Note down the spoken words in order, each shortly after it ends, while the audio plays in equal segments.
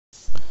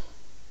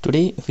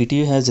Today,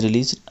 VTU has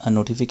released a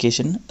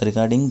notification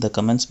regarding the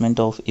commencement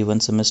of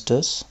event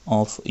semesters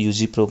of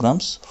UG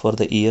programs for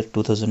the year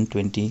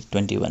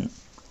 2020-21.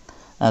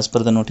 As per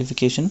the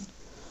notification,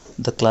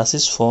 the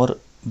classes for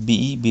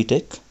BE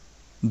BTech,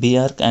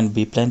 BArch and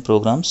BPlan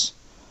programs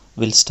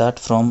will start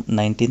from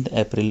 19th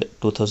April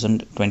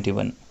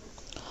 2021.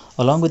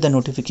 Along with the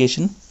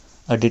notification,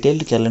 a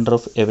detailed calendar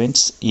of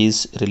events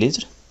is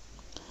released.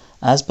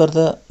 As per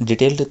the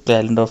detailed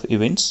calendar of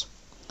events,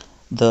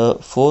 the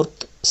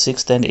 4th,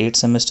 6th and 8th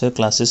semester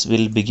classes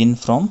will begin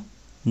from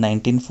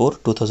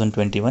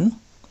 19/4/2021.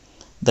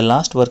 The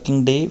last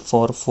working day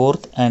for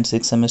 4th and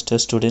 6th semester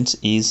students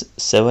is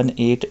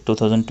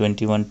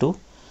 7/8/2021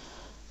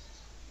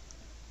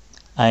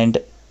 and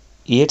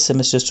 8th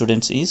semester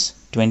students is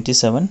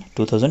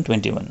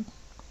 27/2021.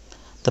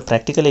 The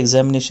practical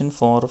examination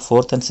for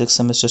 4th and 6th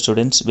semester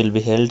students will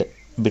be held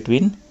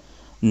between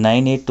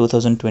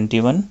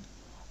 9/8/2021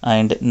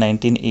 and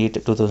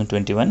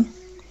 19/8/2021.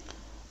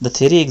 The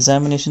theory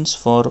examinations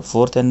for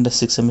 4th and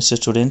 6th semester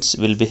students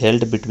will be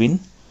held between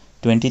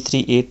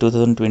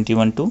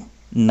 23/8/2021 to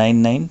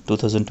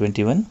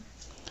 9/9/2021,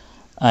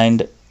 and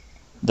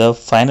the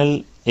final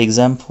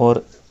exam for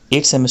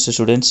 8th semester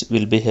students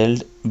will be held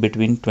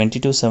between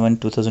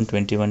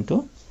 22/7/2021 to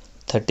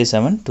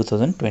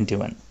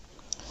 30/7/2021.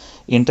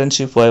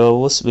 Internship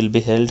VIVAs will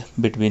be held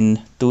between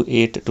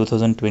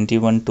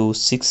 2/8/2021 to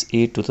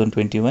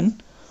 6/8/2021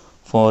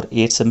 for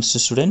 8th semester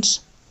students,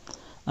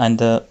 and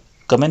the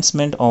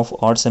commencement of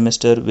odd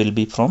semester will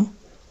be from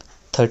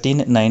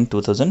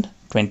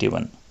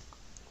 13/9/2021.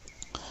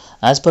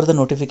 As per the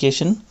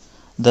notification,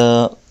 the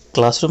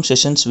classroom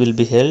sessions will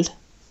be held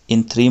in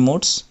 3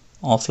 modes: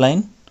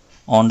 offline,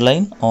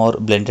 online or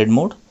blended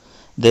mode.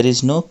 There is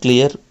no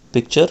clear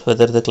picture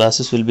whether the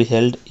classes will be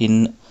held in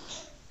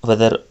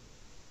whether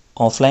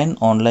offline,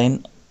 online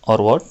or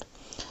what.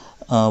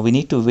 We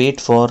need to wait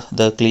for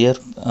the clear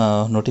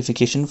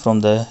notification from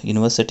the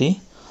university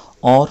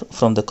or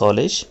from the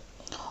college,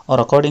 or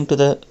according to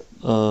the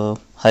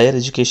higher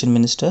education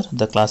minister,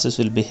 the classes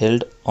will be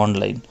held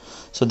online.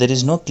 So there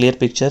is no clear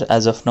picture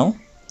as of now.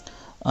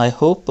 I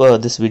hope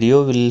this video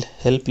will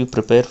help you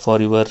prepare for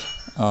your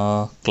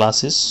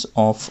classes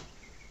of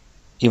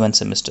event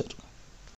semester.